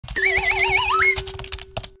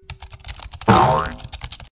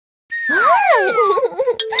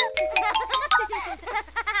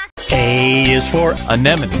A is for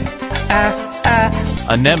anemone,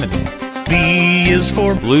 anemone. B is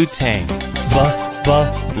for Blue tang,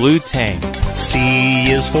 blue tang.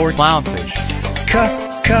 C is for Clownfish,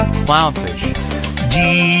 clownfish.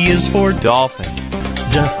 D is for Dolphin,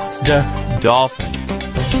 dolphin.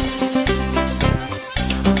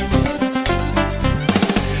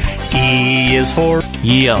 E is for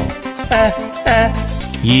Eel,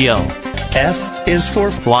 eel. F is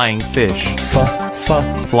for Flying fish,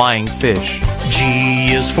 flying fish.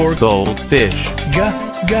 G is for Goldfish,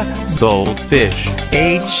 goldfish.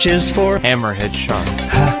 H is for Hammerhead shark,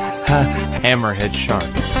 hammerhead shark.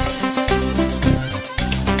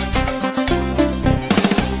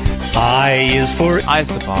 I is for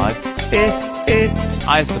Isopod,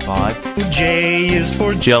 isopod. J is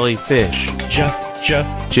for Jellyfish,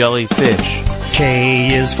 jellyfish.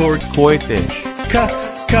 K is for Koi fish,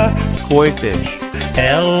 koi fish.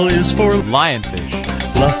 L is for Lionfish,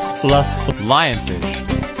 lionfish.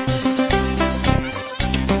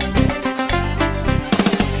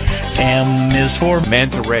 M is for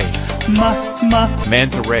Manta ray,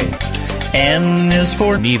 manta ray. N is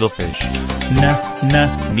for Needlefish,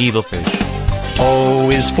 needlefish. O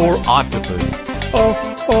is for Octopus,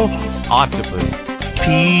 octopus.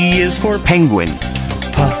 P is for penguin,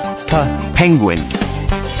 penguin.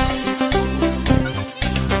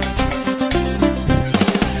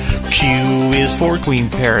 Q is for Queen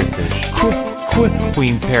parrotfish,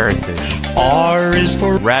 queen parrotfish. R is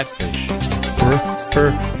for Ratfish,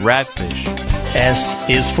 ratfish. S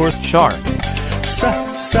is for Shark,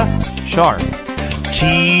 shark.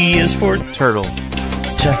 T is for Turtle,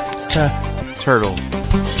 turtle.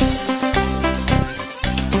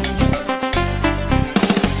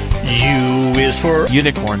 U is for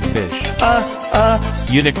Unicorn fish,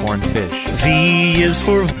 unicorn fish. V is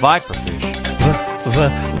for Viperfish,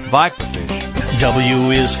 viperfish.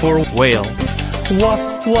 W is for Whale,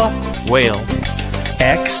 whale.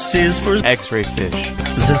 X is for X-ray fish,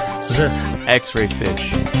 X-ray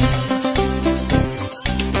fish.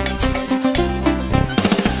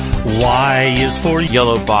 Y is for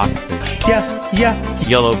Yellow boxfish,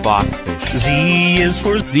 yellow boxfish. Z is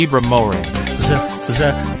for Zebra moray,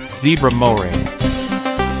 zebra moray.